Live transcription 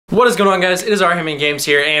What is going on, guys? It is Arham Games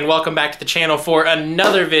here, and welcome back to the channel for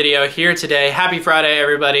another video here today. Happy Friday,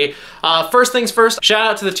 everybody. First things first, shout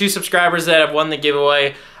out to the 2 subscribers that have won the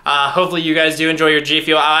giveaway. Hopefully you guys do enjoy your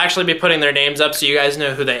GFuel. I'll actually be putting their names up so you guys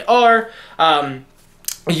know who they are.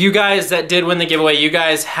 You guys that did win the giveaway, you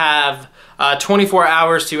guys have 24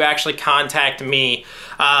 hours to actually contact me,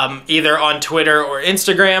 either on Twitter or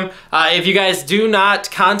Instagram. If you guys do not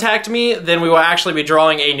contact me, then we will actually be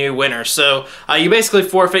drawing a new winner. So you basically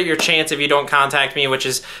forfeit your chance if you don't contact me, which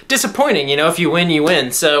is disappointing. You know, if you win, you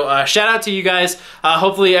win. So shout out to you guys.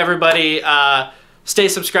 Hopefully everybody stay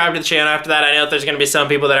subscribed to the channel after that. I know that there's going to be some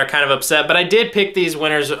people that are kind of upset, but I did pick these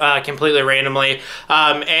winners completely randomly.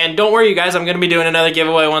 And don't worry, you guys, I'm going to be doing another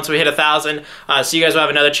giveaway once we hit 1,000, so you guys will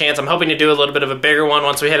have another chance. I'm hoping to do a little bit of a bigger one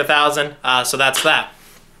once we hit 1,000, so that's that.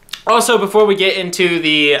 Also, before we get into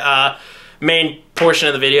the main portion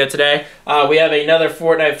of the video today, we have another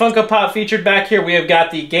Fortnite Funko Pop featured back here. We have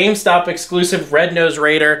got the GameStop exclusive Red Nose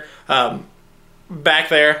Raider back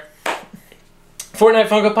there. Fortnite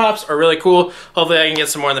Funko Pops are really cool. Hopefully I can get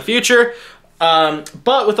some more in the future.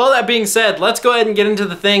 But with all that being said, let's go ahead and get into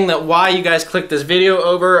the thing that why you guys clicked this video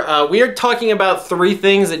over. We are talking about 3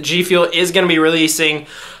 things that GFuel is going to be releasing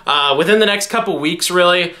within the next couple weeks,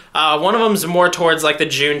 really. One of them is more towards like the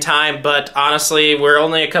June time, but honestly, we're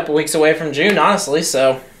only a couple weeks away from June, honestly,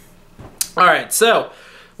 so. Alright, so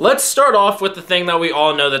let's start off with the thing that we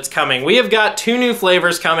all know that's coming. We have got 2 new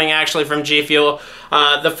flavors coming actually from GFuel.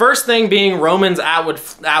 The first thing being Roman's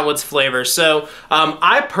Atwood's flavor. So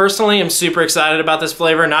I personally am super excited about this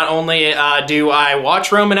flavor. Not only do I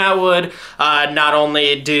watch Roman Atwood, not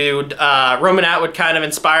only do Roman Atwood kind of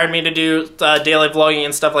inspired me to do daily vlogging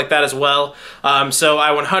and stuff like that as well. So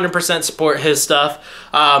I 100% support his stuff.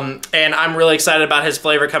 And I'm really excited about his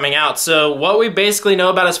flavor coming out. So what we basically know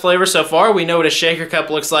about his flavor so far, we know what a shaker cup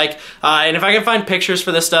looks like. And if I can find pictures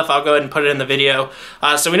for this stuff, I'll go ahead and put it in the video.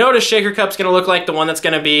 So we know what a shaker cup's gonna look like, the one that's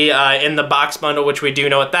going to be in the box bundle, which we do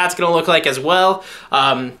know what that's going to look like as well.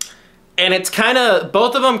 And it's kind of,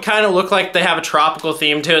 both of them kind of look like they have a tropical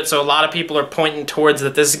theme to it, so a lot of people are pointing towards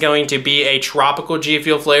that this is going to be a tropical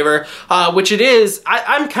GFuel flavor, which it is.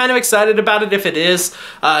 I'm kind of excited about it if it is,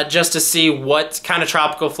 just to see what kind of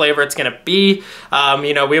tropical flavor it's going to be.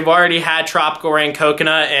 You know, we've already had tropical rain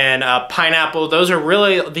coconut and pineapple. Those are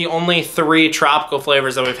really the only 3 tropical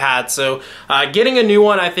flavors that we've had, so getting a new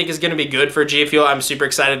one I think is going to be good for GFuel. I'm super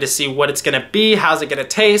excited to see what it's going to be, how's it going to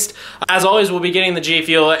taste. As always, we'll be getting the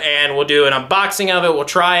GFuel and we'll do an unboxing of it. We'll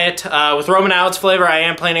try it. With Roman Atwood's flavor, I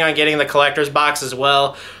am planning on getting the collector's box as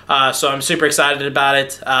well. So I'm super excited about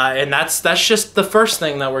it. And that's just the first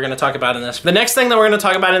thing that we're going to talk about in this. The next thing that we're going to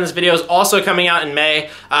talk about in this video is also coming out in May.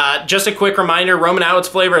 Just a quick reminder, Roman Atwood's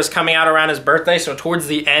flavor is coming out around his birthday, so towards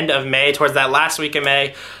the end of May, towards that last week of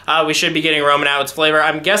May, we should be getting Roman Atwood's flavor.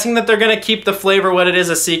 I'm guessing that they're going to keep the flavor what it is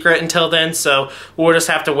a secret until then, so we'll just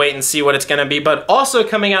have to wait and see what it's going to be. But also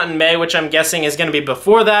coming out in May, which I'm guessing is going to be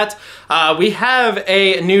before that, we have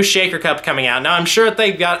a new shaker cup coming out. Now, I'm sure that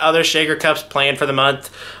they've got other shaker cups planned for the month,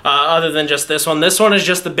 other than just this one. This one is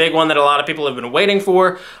just the big one that a lot of people have been waiting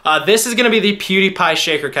for. This is going to be the PewDiePie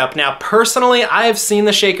shaker cup. Now, personally, I have seen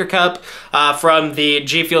the shaker cup from the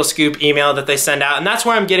GFuel Scoop email that they send out, and that's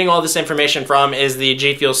where I'm getting all this information from, is the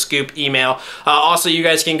GFuel Scoop email. Also, you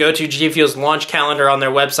guys can go to GFuel's launch calendar on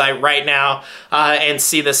their website right now and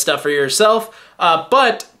see this stuff for yourself.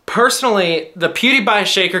 But personally, the PewDiePie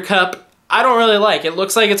shaker cup, I don't really like. It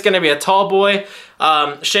looks like it's going to be a tall boy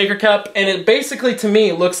shaker cup, and it basically, to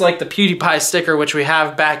me, looks like the PewDiePie sticker, which we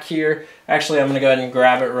have back here. Actually, I'm going to go ahead and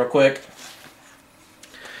grab it real quick.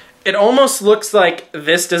 It almost looks like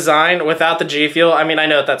this design without the GFuel. I mean, I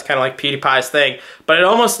know that that's kind of like PewDiePie's thing, but it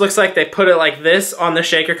almost looks like they put it like this on the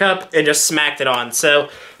shaker cup and just smacked it on. So,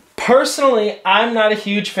 personally, I'm not a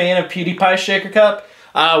huge fan of PewDiePie's shaker cup.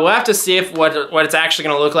 We'll have to see if what it's actually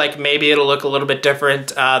going to look like. Maybe it'll look a little bit different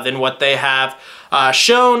than what they have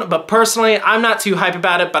shown, but personally, I'm not too hype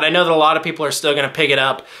about it, but I know that a lot of people are still going to pick it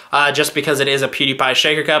up just because it is a PewDiePie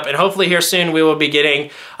shaker cup, and hopefully here soon we will be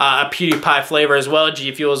getting a PewDiePie flavor as well.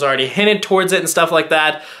 GFuel has already hinted towards it and stuff like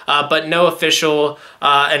that, but no official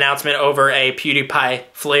announcement over a PewDiePie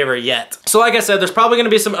flavor yet. So like I said, there's probably going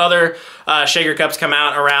to be some other shaker cups come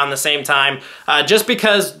out around the same time, just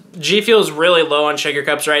because GFuel is really low on shaker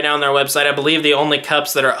cups right now on their website. I believe the only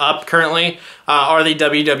cups that are up currently are the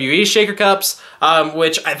WWE shaker cups,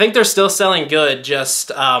 which I think they're still selling good.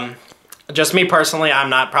 Just me personally, I'm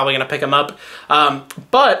not probably going to pick them up.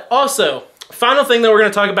 But also, Final thing that we're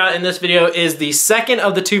going to talk about in this video is the second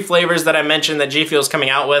of the 2 flavors that I mentioned that GFuel is coming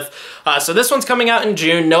out with. So this one's coming out in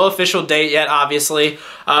June, no official date yet, obviously.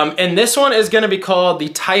 And this one is going to be called the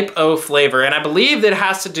Type O flavor, and I believe that it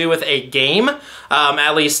has to do with a game.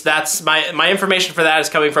 At least that's my information for that is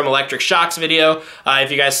coming from Electric Shock's video.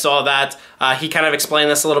 If you guys saw that, he kind of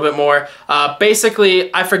explained this a little bit more.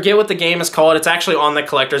 Basically, I forget what the game is called. It's actually on the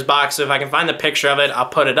collector's box, so if I can find the picture of it, I'll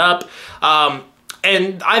put it up.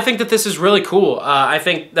 And I think that this is really cool. I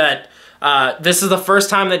think that this is the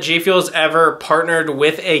first time that GFuel's ever partnered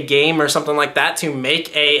with a game or something like that to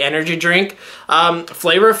make a energy drink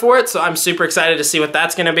flavor for it. So I'm super excited to see what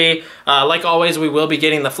that's going to be. Like always, we will be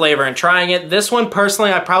getting the flavor and trying it. This one,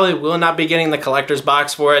 personally, I probably will not be getting the collector's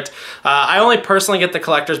box for it. I only personally get the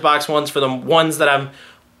collector's box ones for the ones that I'm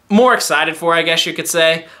more excited for, I guess you could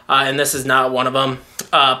say, and this is not one of them.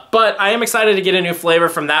 But I am excited to get a new flavor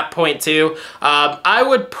from that point too. I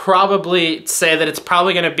would probably say that it's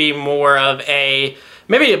probably going to be more of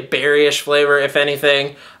maybe a berryish flavor, if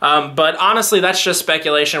anything. But honestly, that's just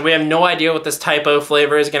speculation. We have no idea what this Type O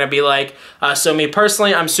flavor is going to be like. So me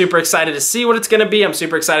personally, I'm super excited to see what it's going to be. I'm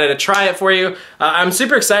super excited to try it for you. I'm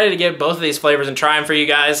super excited to get both of these flavors and try them for you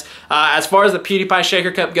guys. As far as the PewDiePie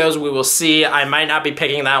Shaker Cup goes, we will see. I might not be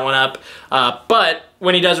picking that one up. But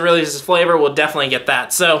when he does release his flavor, we'll definitely get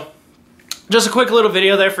that. So just a quick little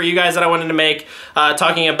video there for you guys that I wanted to make,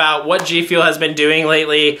 talking about what GFuel has been doing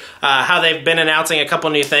lately, how they've been announcing a couple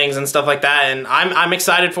new things and stuff like that, and I'm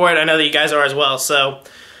excited for it. I know that you guys are as well, so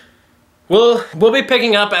we'll be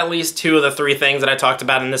picking up at least 2 of the 3 things that I talked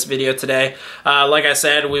about in this video today. Like I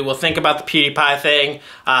said, we will think about the PewDiePie thing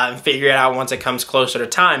and figure it out once it comes closer to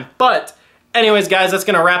time. But anyways, guys, that's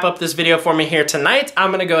going to wrap up this video for me here tonight. I'm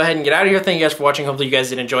going to go ahead and get out of here. Thank you guys for watching. Hopefully you guys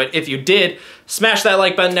did enjoy it. If you did, smash that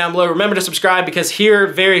like button down below. Remember to subscribe, because here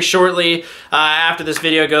very shortly after this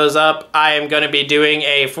video goes up, I am going to be doing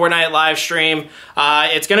a Fortnite live stream.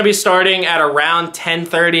 It's going to be starting at around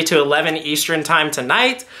 10:30 to 11 Eastern time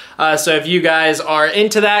tonight. So if you guys are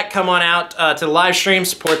into that, come on out to the live stream,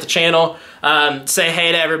 support the channel. Say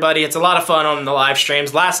hey to everybody. It's a lot of fun on the live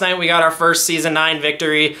streams. Last night we got our first Season 9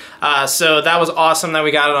 victory, so that was awesome that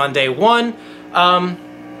we got it on day 1.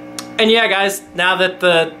 And yeah, guys, now that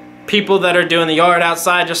the people that are doing the yard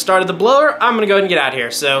outside just started the blower, I'm going to go ahead and get out of here.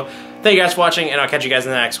 So thank you guys for watching, and I'll catch you guys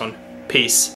in the next one. Peace.